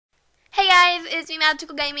guys, it's me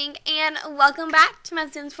Magical Gaming, and welcome back to my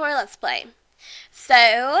Sims 4 Let's Play.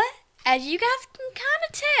 So, as you guys can kind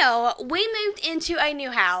of tell, we moved into a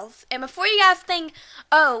new house, and before you guys think,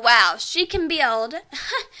 oh wow, she can build,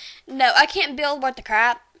 no, I can't build worth the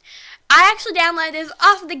crap. I actually downloaded this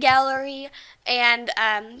off the gallery, and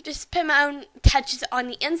just put my own touches on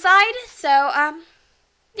the inside, so,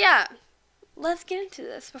 yeah. Let's get into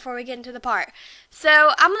this before we get into the part.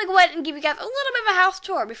 So, I'm going to go ahead and give you guys a little bit of a house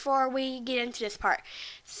tour before we get into this part.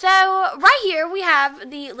 So, right here we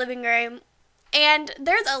have the living room, and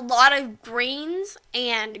there's a lot of greens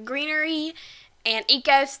and greenery and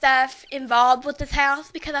eco stuff involved with this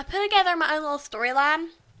house because I put together my own little storyline.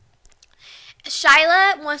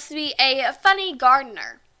 Shyla wants to be a funny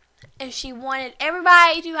gardener, and she wanted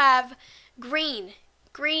everybody to have green.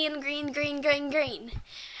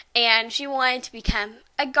 And she wanted to become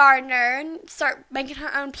a gardener and start making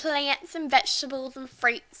her own plants and vegetables and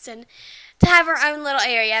fruits and to have her own little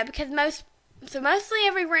area because mostly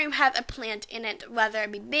every room has a plant in it, whether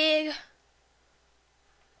it be big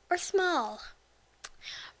or small.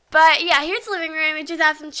 But yeah, here's the living room. It just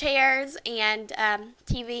has some chairs and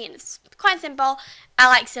TV, and it's quite simple. I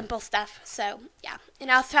like simple stuff, so yeah. It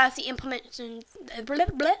also has the implements of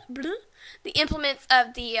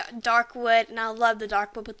the dark wood, and I love the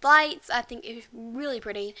dark wood with lights. I think it's really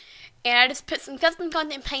pretty. And I just put some custom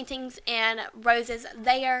content paintings and roses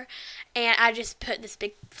there, and I just put this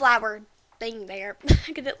big flower thing there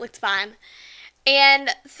because it looks fine. And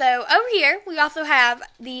so over here, we also have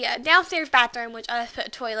the downstairs bathroom, which I just put a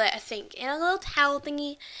toilet, a sink, and a little towel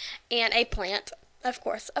thingy, and a plant. Of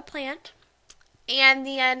course, a plant. And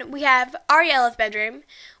then we have Ariela's bedroom,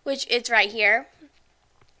 which is right here.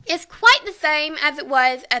 It's quite the same as it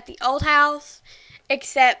was at the old house,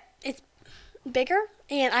 except it's bigger,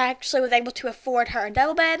 and I actually was able to afford her a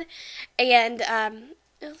double bed, and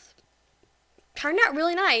it turned out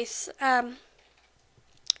really nice.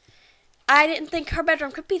 I didn't think her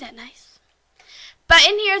bedroom could be that nice. But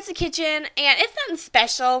in here is the kitchen, and it's nothing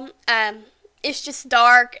special. It's just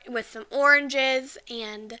dark with some oranges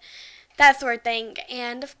and that sort of thing.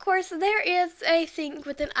 And of course, there is a sink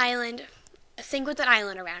with an island. A sink with an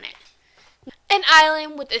island around it. An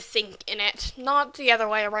island with a sink in it, not the other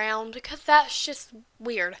way around, because that's just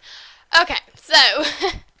weird. Okay, so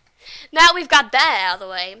now we've got that out of the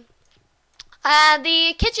way.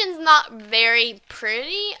 The kitchen's not very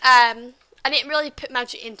pretty. I didn't really put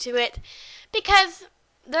much into it because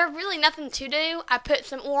there's really nothing to do. I put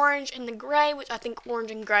some orange in the gray, which I think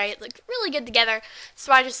orange and gray look really good together.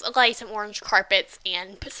 So I just laid some orange carpets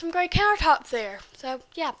and put some gray countertops there. So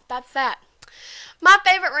yeah, that's that. My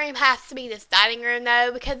favorite room has to be this dining room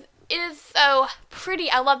though because it is so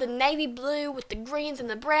pretty. I love the navy blue with the greens and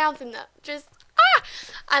the browns and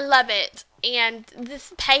I love it. And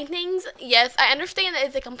this paintings, yes, I understand that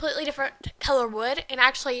it's a completely different color wood and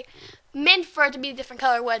actually meant for it to be a different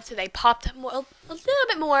color wood, so they popped a little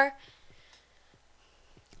bit more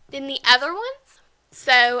than the other ones.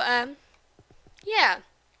 So, yeah,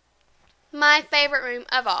 my favorite room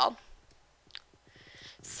of all.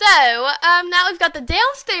 So, now we've got the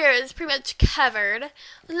downstairs pretty much covered.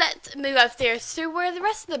 Let's move upstairs to where the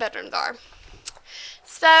rest of the bedrooms are.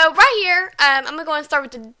 So, right here, I'm going to go and start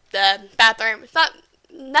with the bathroom. It's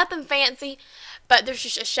nothing fancy, but there's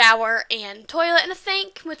just a shower and toilet and a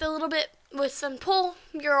sink with some pool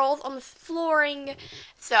murals on the flooring.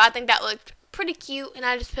 So, I think that looked pretty cute, and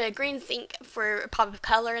I just put a green sink for a pop of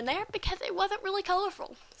color in there because it wasn't really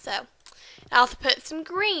colorful. So, I also put some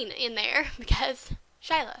green in there because of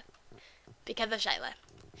Shyla.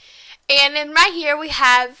 And then right here we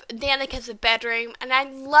have Danica's bedroom, and I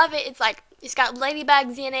love it. It's got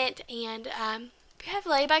ladybugs in it, and do you have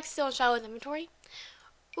ladybugs still in Shyla's inventory?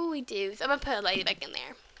 Oh, we do. So I'm going to put a ladybug in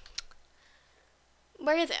there.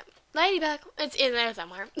 Where is it? Ladybug. It's in there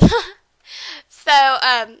somewhere. So,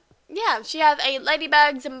 yeah, she has a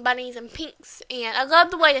ladybugs and bunnies and pinks, and I love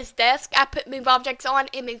the way this desk, I put move objects on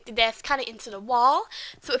and moved the desk kind of into the wall,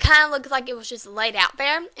 so it kind of looks like it was just laid out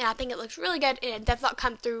there, and I think it looks really good, and it does not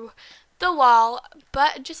come through the wall,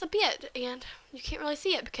 but just a bit, and you can't really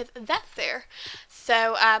see it because that's there.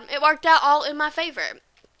 So, it worked out all in my favor,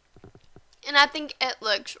 and I think it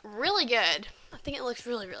looks really good. I think it looks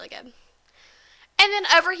really, really good. And then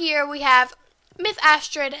over here we have Miss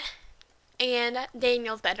Astrid and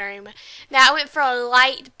Daniel's bedroom. Now I went for a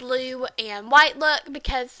light blue and white look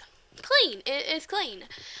because clean. It is clean.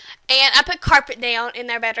 And I put carpet down in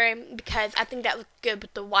their bedroom because I think that looked good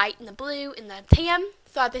with the white and the blue and the tan.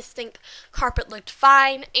 So I just think carpet looked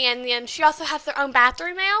fine. And then she also has her own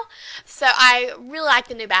bathroom now. So I really like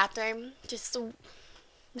the new bathroom. Just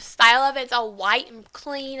The style of it's all white and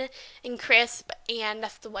clean and crisp, and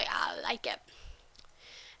that's the way I like it.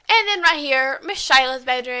 And then right here, Miss Shyla's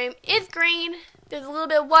bedroom is green. There's a little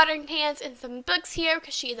bit of watering cans and some books here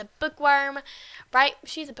because she is a bookworm, right?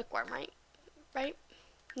 She's a bookworm, right? Right?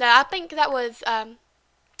 No, I think that was,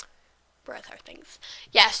 where are her things?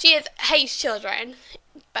 Yeah, she hates children,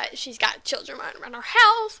 but she's got children running around her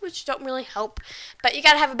house, which don't really help. But you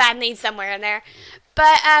gotta have a bad need somewhere in there.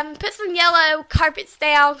 But, put some yellow carpets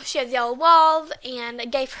down. She has yellow walls, and I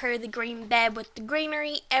gave her the green bed with the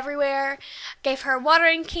greenery everywhere. Gave her a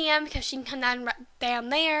watering can because she can come down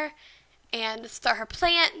there and start her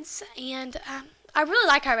plants. And, I really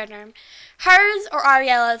like her bedroom. Hers or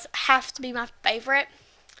Ariella's have to be my favorite.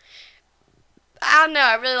 I don't know,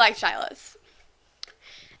 I really like Shyla's.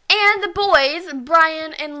 And the boys,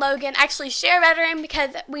 Brian and Logan, actually share a bedroom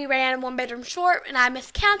because we ran one bedroom short and I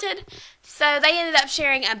miscounted. So they ended up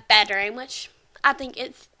sharing a bedroom, which I think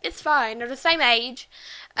it's fine. They're the same age.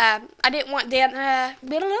 I didn't want Danica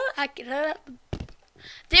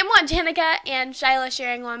and Shyla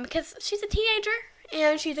sharing one because she's a teenager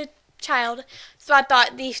and she's a child. So I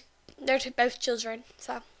thought they're both children.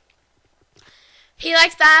 So he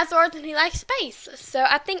likes dinosaurs and he likes space. So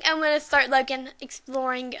I think I'm going to start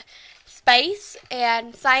exploring space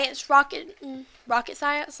and science, rocket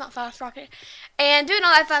science, not science, rocket, and doing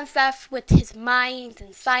all that fun stuff with his mind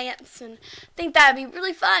and science, and I think that would be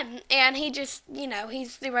really fun. And he just,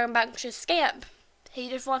 he's the rambunctious scamp. He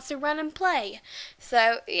just wants to run and play.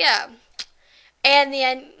 So, yeah. And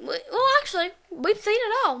then, well, actually, we've seen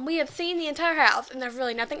it all. We have seen the entire house, and there's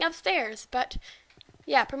really nothing upstairs, but,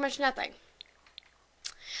 yeah, pretty much nothing.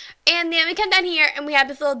 And then we come down here, and we have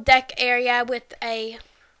this little deck area with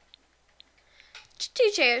just two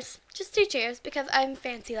chairs, because I'm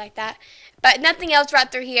fancy like that. But nothing else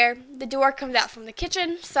right through here. The door comes out from the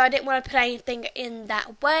kitchen, so I didn't want to put anything in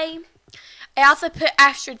that way. I also put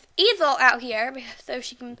Astrid's easel out here, so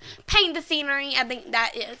she can paint the scenery. I think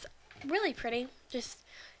that is really pretty. Just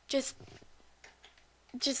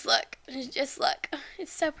look. Just look.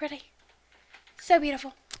 It's so pretty. So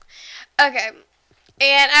beautiful. Okay.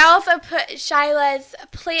 And I also put Shyla's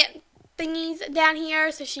plant thingies down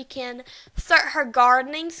here so she can start her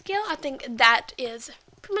gardening skill. I think that is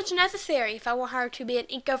pretty much necessary if I want her to be an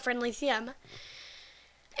eco-friendly sim.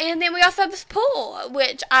 And then we also have this pool,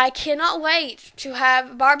 which I cannot wait to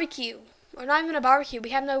have barbecue. Or not even a barbecue. We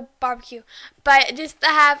have no barbecue. But just to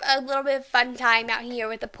have a little bit of fun time out here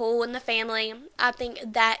with the pool and the family. I think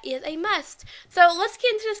that is a must. So let's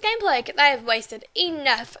get into this gameplay because I have wasted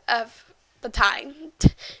enough of the time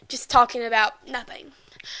just talking about nothing.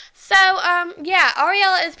 So, yeah,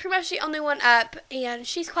 Ariella is pretty much the only one up, and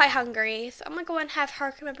she's quite hungry. So I'm going to go and have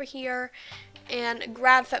her come over here and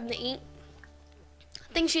grab something to eat.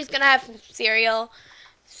 I think she's going to have some cereal.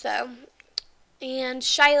 So, and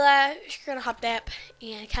Shyla, she's going to hop up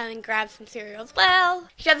and come and grab some cereal as well.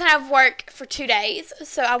 He doesn't have work for 2 days,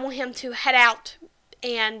 so I want him to head out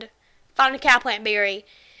and find a cow plant berry.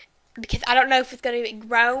 Because I don't know if it's going to be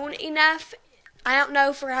grown enough. I don't know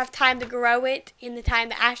if we're going to have time to grow it in the time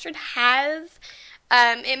that Astrid has.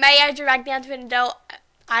 It may age her back down to an adult.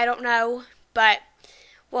 I don't know. But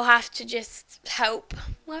we'll have to just hope.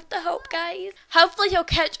 We'll have to hope, guys. Hopefully he'll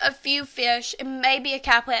catch a few fish and maybe a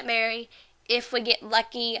cow plant berry if we get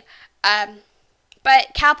lucky.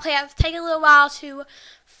 But cow plants take a little while to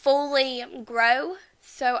fully grow.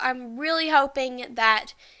 So I'm really hoping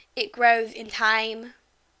that it grows in time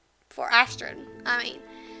for Astrid. I mean,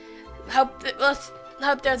 let's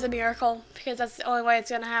hope there's a miracle because that's the only way it's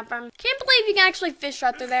gonna happen. Can't believe you can actually fish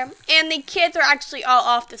right through there, and the kids are actually all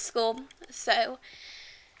off to school. So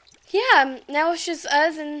yeah, now it's just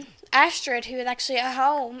us and Astrid who is actually at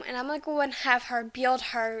home, and I'm gonna go and have her build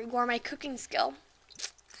her gourmet cooking skill.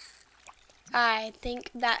 I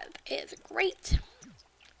think that is great.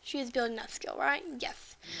 She is building that skill, right?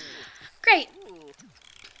 Yes. Great.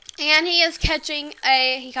 And he is catching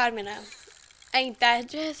he caught a minnow. Ain't that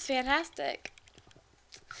just fantastic?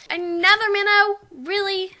 Another minnow?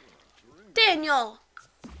 Really? Daniel.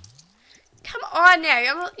 Come on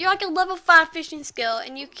now. You're like a level 5 fishing skill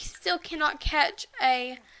and you still cannot catch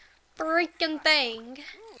a freaking thing.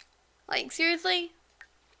 Like, seriously?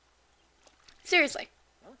 Seriously.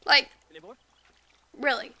 Like,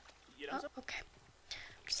 really? Oh, okay.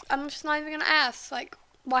 I'm just not even going to ask, like,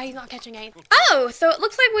 why he's not catching anything. Oh, so it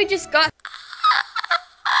looks like we just got...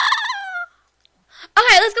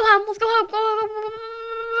 Okay, let's go home. Let's go home.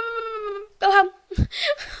 Go home.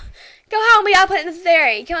 Go home. We gotta plant this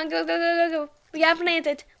berry. Come on, go. We gotta plant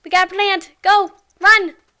it. We gotta plant. Go.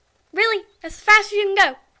 Run. Really? As fast as you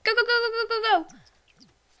can go. Go.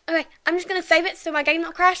 Okay, I'm just going to save it so my game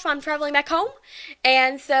don't crash while I'm traveling back home.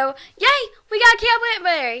 And so, yay, we got a cat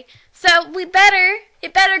berry. So it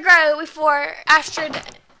better grow before Astrid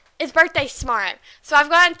is birthday tomorrow. So I'm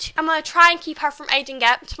going to try and keep her from aging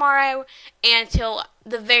up tomorrow until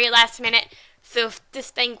the very last minute. So if this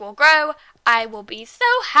thing will grow, I will be so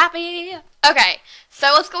happy. Okay,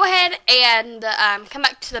 so let's go ahead and come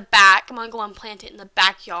back to the back. I'm going to go and plant it in the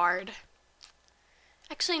backyard.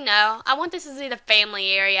 Actually, no. I want this to be the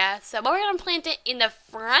family area. So, but we're going to plant it in the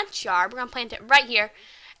front yard. We're going to plant it right here.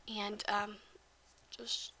 And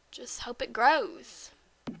just hope it grows.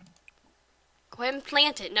 Go ahead and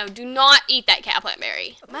plant it. No, do not eat that cat plant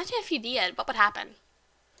berry. Imagine if you did. What would happen?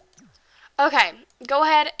 Okay, go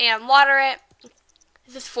ahead and water it.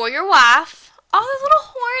 This is for your wife. Oh, those little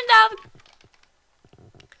horns out.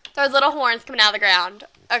 Those little horns coming out of the ground.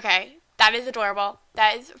 Okay, that is adorable.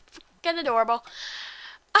 That is freaking adorable.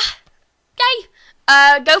 Yay!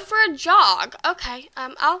 Go for a jog. Okay.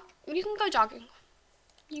 You can go jogging.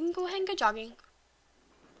 You can go ahead and go jogging.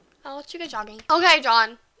 I'll let you go jogging. Okay,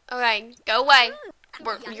 John. Okay, go away.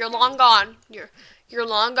 You're long gone. You're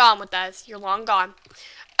long gone with us. You're long gone.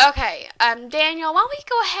 Okay, Daniel, why don't we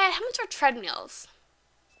go ahead? How much are treadmills?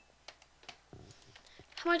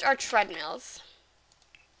 How much are treadmills?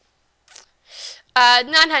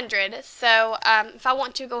 900. So, if I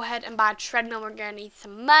want to go ahead and buy a treadmill, we're going to need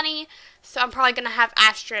some money. So, I'm probably going to have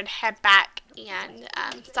Astrid head back and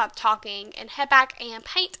stop talking and head back and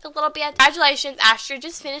paint a little bit. Congratulations, Astrid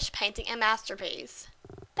just finished painting a masterpiece.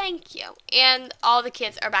 Thank you. And all the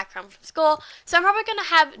kids are back home from school. So, I'm probably going to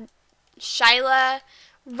have Shyla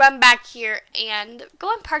run back here and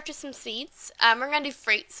go and purchase some seeds. We're going to do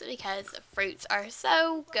fruits because fruits are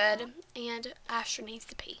so good and Astrid needs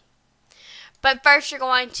to pee. But first, you're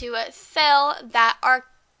going to sell that art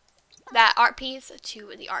piece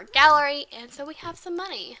to the art gallery, and so we have some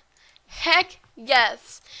money. Heck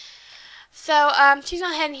yes! So she's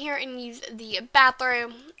going to head in here and use the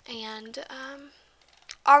bathroom, and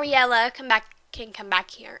Ariella can come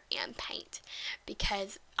back here and paint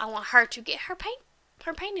because I want her to get her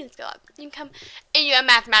painting skill up. You can come and do a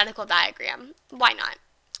mathematical diagram. Why not?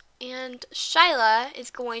 And Shyla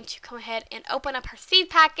is going to come ahead and open up her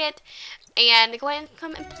seed packet and go ahead and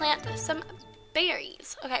come and plant some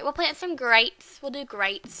berries. Okay, we'll plant some grapes. We'll do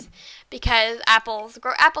grapes because apples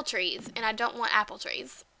grow apple trees, and I don't want apple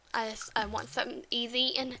trees. I want something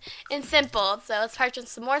easy and simple. So let's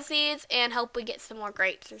purchase some more seeds and hope we get some more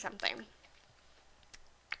grapes or something.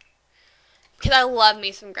 Because I love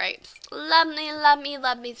me some grapes. Love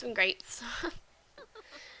me some grapes.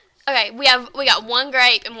 Okay, we got one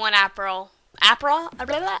grape and one apple. Apple?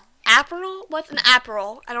 What's an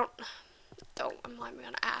apple? I'm not even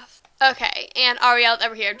gonna ask. Okay, and Ariel's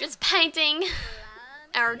over here just painting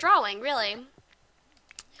or drawing, really.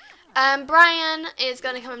 Brian is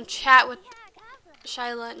gonna come and chat with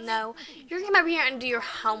Shyla. No, you're gonna come over here and do your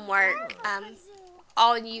homework.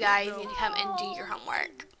 All of you guys need to come and do your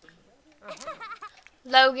homework.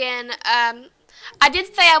 Logan, I did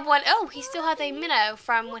say I want. Oh, he still has a minnow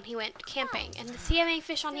from when he went camping. And does he have any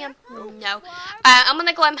fish on him? No. I'm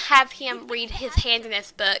gonna go and have him read his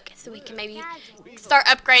handiness book so we can maybe start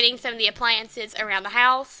upgrading some of the appliances around the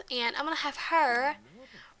house. And I'm gonna have her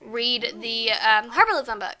read the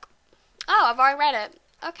herbalism book. Oh, I've already read it.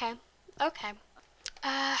 Okay.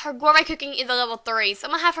 Her gourmet cooking is a level 3, so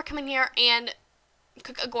I'm gonna have her come in here and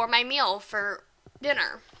cook a gourmet meal for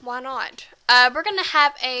dinner. Why not? We're gonna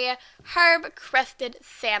have a herb crusted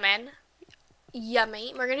salmon.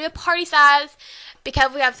 Yummy. We're gonna do a party size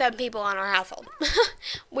because we have 7 people in our household.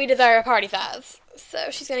 We deserve a party size.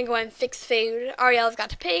 So she's gonna go and fix food. Ariel's got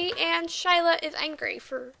to pee, and Shyla is angry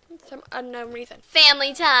for some unknown reason.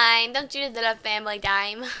 Family time. Don't you just love family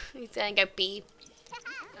time? He's gonna go pee.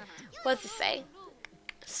 What's it say?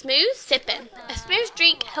 Smooth sipping. A smooth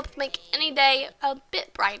drink helps make any day a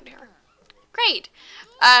bit brighter. Great.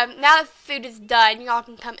 Now that food is done, y'all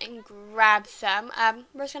can come and grab some.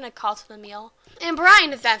 We're just going to call to the meal. And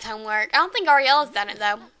Brian has done his homework. I don't think Ariel has done it,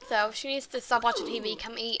 though. So she needs to stop watching TV,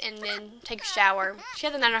 come eat, and then take a shower. She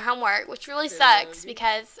hasn't done her homework, which really sucks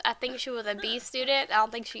because I think she was a B student. I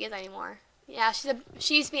don't think she is anymore. Yeah,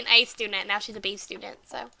 she used to be an A student. Now she's a B student.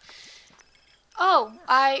 So,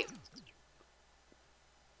 I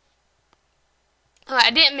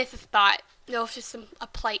didn't miss a spot. There was just a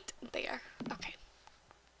plate there. Okay.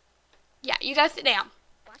 Yeah, you guys sit down.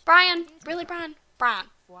 Brian. Really, Brian? Brian.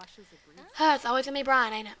 It's always going to be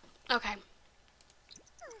Brian, ain't it? Okay.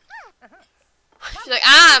 She's like,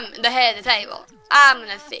 I'm the head of the table. I'm going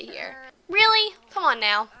to sit here. Really? Come on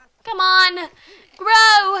now. Come on.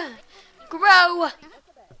 Grow.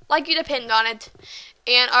 Like you depend on it.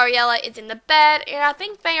 And Ariella is in the bed, and I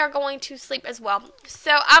think they are going to sleep as well.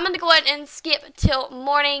 So I'm going to go ahead and skip till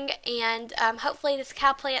morning, and hopefully this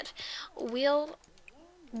cow plant will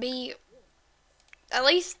be at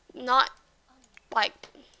least not like,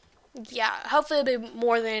 yeah, hopefully it'll be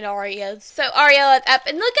more than it already is. So Ariella's up,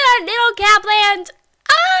 and look at our little cow plant.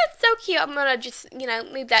 Ah, it's so cute. I'm going to just,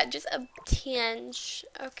 move that just a tinge.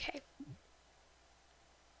 Okay.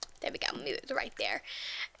 There we go. Move it right there.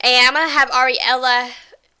 And I'm going to have Ariella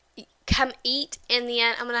come eat, and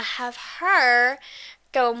then I'm going to have her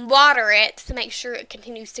go and water it to make sure it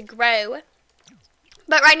continues to grow.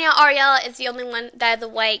 But right now, Ariella is the only one that is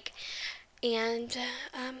awake. And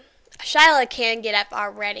Shyla can get up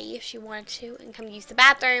already if she wanted to and come use the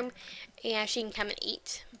bathroom. And she can come and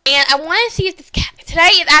eat. And I want to see if this cat...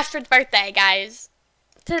 Today is Astrid's birthday, guys.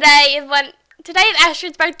 Today is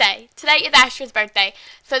Astrid's birthday. Today is Astrid's birthday.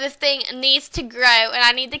 So this thing needs to grow, and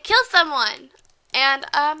I need to kill someone. And,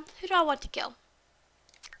 who do I want to kill?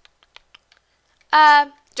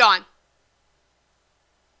 John.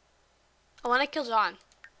 I want to kill John.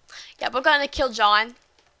 Yeah, we're going to kill John.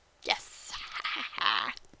 Yes.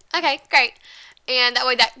 Okay, great. And that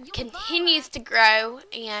way that continues to grow,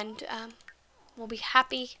 and, we'll be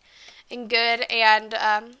happy and good, and,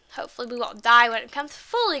 hopefully we won't die when it comes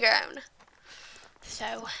fully grown.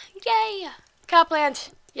 So, yay! Cow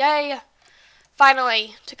plant! Yay!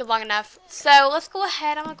 Finally, took it long enough. So, let's go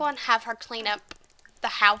ahead. I'm going to go and have her clean up the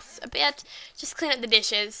house a bit. Just clean up the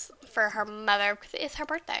dishes for her mother, because it is her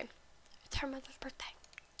birthday. It's her mother's birthday.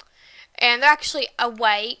 And they're actually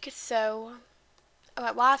awake, so... Oh,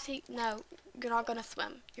 wait, why is he... No, you're not going to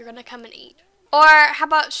swim. You're going to come and eat. Or, how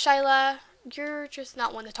about Shyla? You're just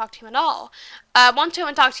not one to talk to him at all. Want to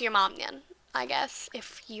and talk to your mom then. I guess,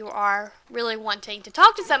 if you are really wanting to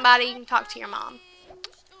talk to somebody, you can talk to your mom.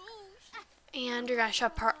 And you're going to show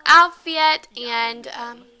up her outfit and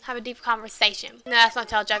have a deep conversation. No, that's not a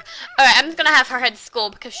tell joke. Alright, I'm just going to have her head to school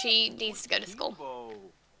because she needs to go to school.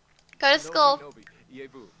 Go to school.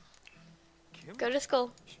 Go to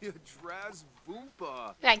school.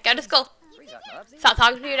 Okay, go to school. Stop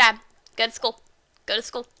talking to your dad. Go to school. Go to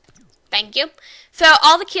school. Thank you. So,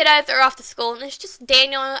 all the kiddos are off to school, and it's just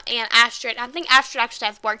Daniel and Astrid. I think Astrid actually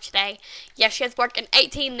has work today. Yeah, she has work in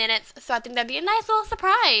 18 minutes, so I think that'd be a nice little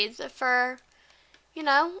surprise for,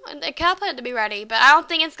 the cow plant to be ready. But I don't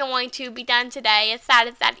think it's going to be done today, as sad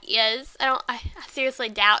as that is. I seriously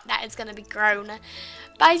doubt that it's going to be grown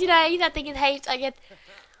by today. I think it hates, an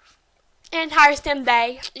entire STEM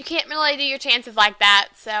day. You can't really do your chances like that,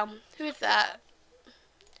 so, who's that?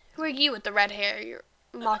 Who are you with the red hair? You're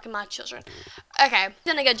mocking my children. Okay, I'm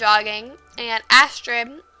gonna go jogging, and Astrid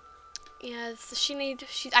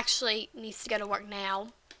she actually needs to go to work now.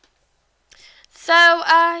 So,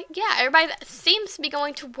 yeah, everybody that seems to be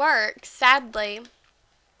going to work, sadly.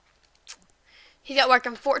 He's got work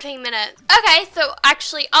in 14 minutes. Okay, so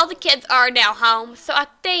actually all the kids are now home, so I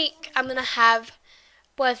think I'm gonna have,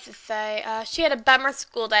 what does it say? She had a bummer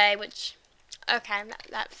school day, which... Okay,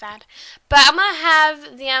 that's sad. But I'm going to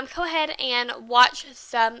have them go ahead and watch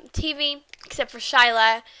some TV, except for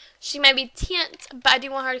Shyla. She may be tense, but I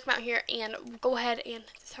do want her to come out here and go ahead and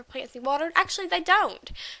her plants need watered. Actually, they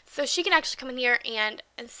don't. So she can actually come in here and,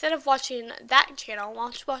 instead of watching that channel,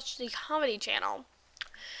 watch the comedy channel.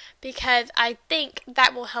 Because I think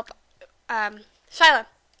that will help Shyla.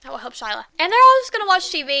 That will help Shyla. And they're all just going to watch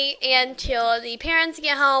TV until the parents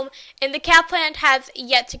get home. And the cow plant has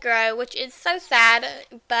yet to grow, which is so sad.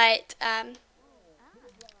 But,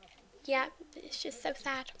 yeah, it's just so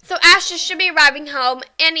sad. So Ashley should be arriving home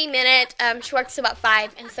any minute. She works till about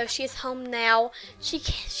 5, and so she is home now. She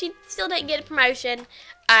still didn't get a promotion.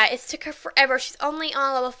 It took her forever. She's only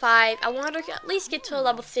on level 5. I want her to at least get to a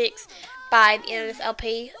level 6 by the end of this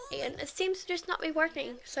LP. And it seems to just not be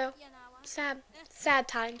working. So... sad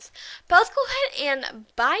times. But let's go ahead and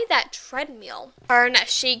buy that treadmill. Or that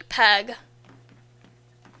chic pug.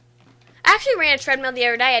 I actually ran a treadmill the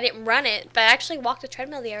other day. I didn't run it, but I actually walked the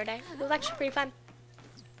treadmill the other day. It was actually pretty fun.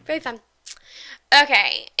 Very fun.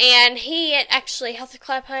 Okay, and he actually has a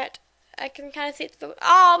clap hut. I can kind of see it.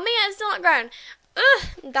 Oh man, it's still not grown. Ugh,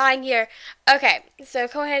 I'm dying here. Okay, so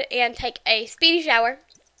go ahead and take a speedy shower,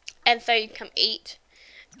 and so you can come eat.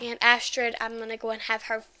 And Astrid, I'm going to go and have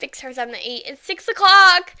her fix her something to eat. It's 6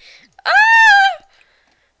 o'clock.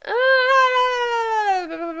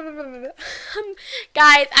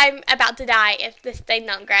 Guys, I'm about to die if this thing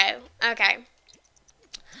don't grow. Okay.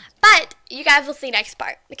 But you guys will see next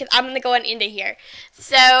part, because I'm going to go and end it here.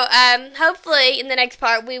 So, hopefully in the next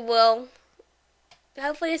part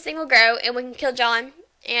hopefully this thing will grow and we can kill John.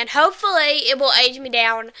 And hopefully it will age me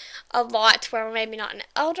down a lot to where we're maybe not an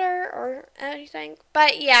elder or anything.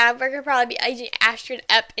 But yeah, we're going to probably be aging Astrid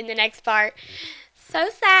up in the next part. So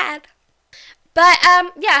sad. But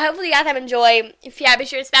yeah, hopefully you guys have enjoyed. If you have, be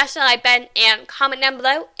sure to smash the like button and comment down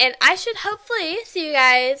below. And I should hopefully see you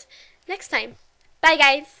guys next time. Bye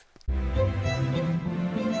guys.